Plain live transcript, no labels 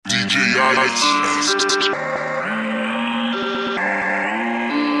Oh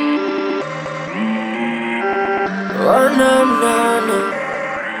no, no, no.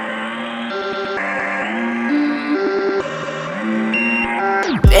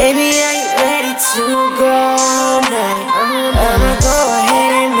 Baby, are you ready to go now? I'ma go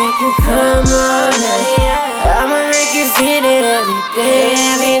ahead and make you come on now. I'ma make you feel it every day,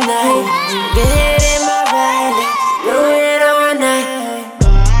 every night. Get it in my body, do it all night.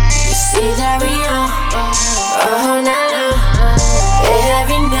 You see that we on all night long.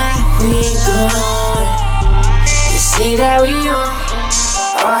 Every night we go. You see that we on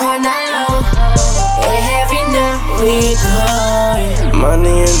all night long. Every night we go.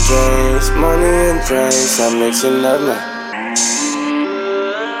 Money and drinks, I'm mixing up now.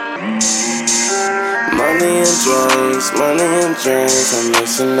 Money and drinks, I'm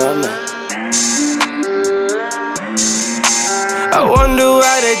mixing up now. I wonder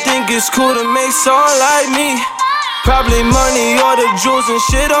why they think it's cool to make songs like me. Probably money or the jewels and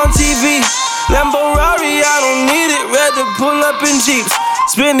shit on TV. Lambo Rari, I don't need it, rather pull up in Jeeps.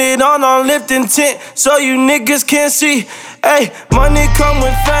 Spend it on lifting tent so you niggas can't see. Hey, money come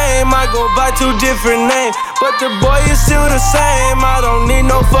with fame, I go by 2 different names, but the boy is still the same, I don't need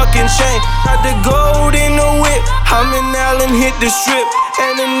no fucking chain. Got the gold in the whip, I'm in Allen, hit the strip,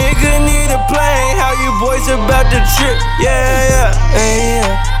 and a nigga need a plane. How you boys about the trip? Yeah.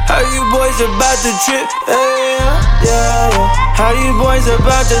 How you boys about the trip? Yeah. How you boys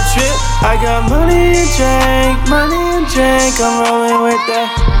about the trip? I got money and drink, I'm rolling with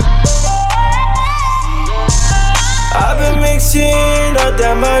that. I've been mixing up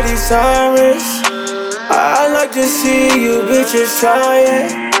that mighty Cyrus. I like to see you bitches try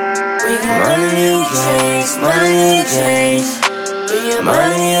it. We got money and drinks, money and drinks. We got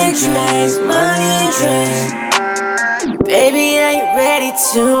money and drinks, money and drinks. Baby, are you ready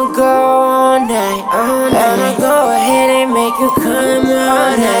to go all night? I'ma go ahead and make you come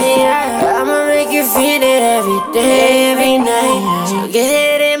all night. I'ma make you feel it every day, every night. So get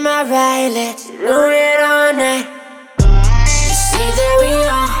it in my ride, let's do it all night. See that we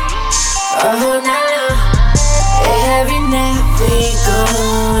on all night long. Every night we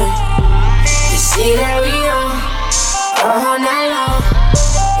going. You see that we on all night long.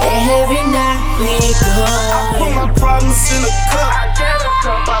 Every night we going. I put my problems in a cup. I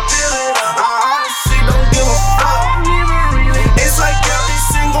honestly don't give a fuck. It's like every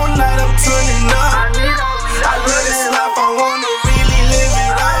single night I'm turning up. I love this life, I wanna really live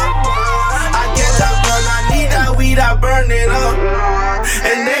it up. I get that burn, I need that weed, I burn it up.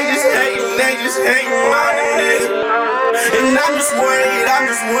 And they just hating on the nigga. And I'm just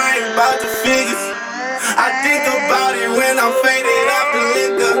worried about the figures. I think about it when I'm faded off the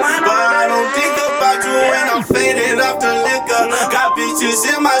liquor, but I don't think about you when I'm faded off the liquor. Got bitches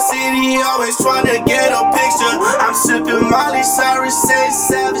in my city, always trying to get a picture. I'm sipping Molly, Cyrus, say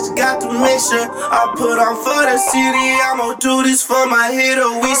savage, got the mission. I put on for the city, I'ma do this for my hitter.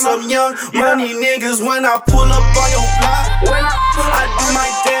 We some young money niggas when I pull up on your block. I do my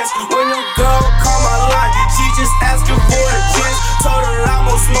dance when your girl call my line. She just asking for a chance. Told her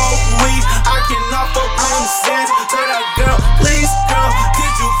I'ma smoke weed, I cannot fuck on the sense. Told that girl, please girl,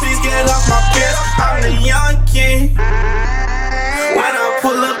 could you please get off my pants? I'm the young king. When I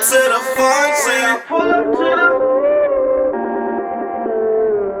pull up to the function,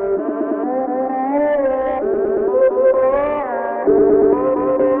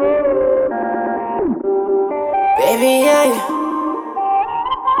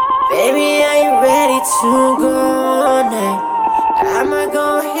 Baby, are you ready to go all night? I'ma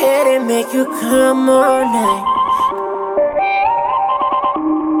go ahead and make you come all night.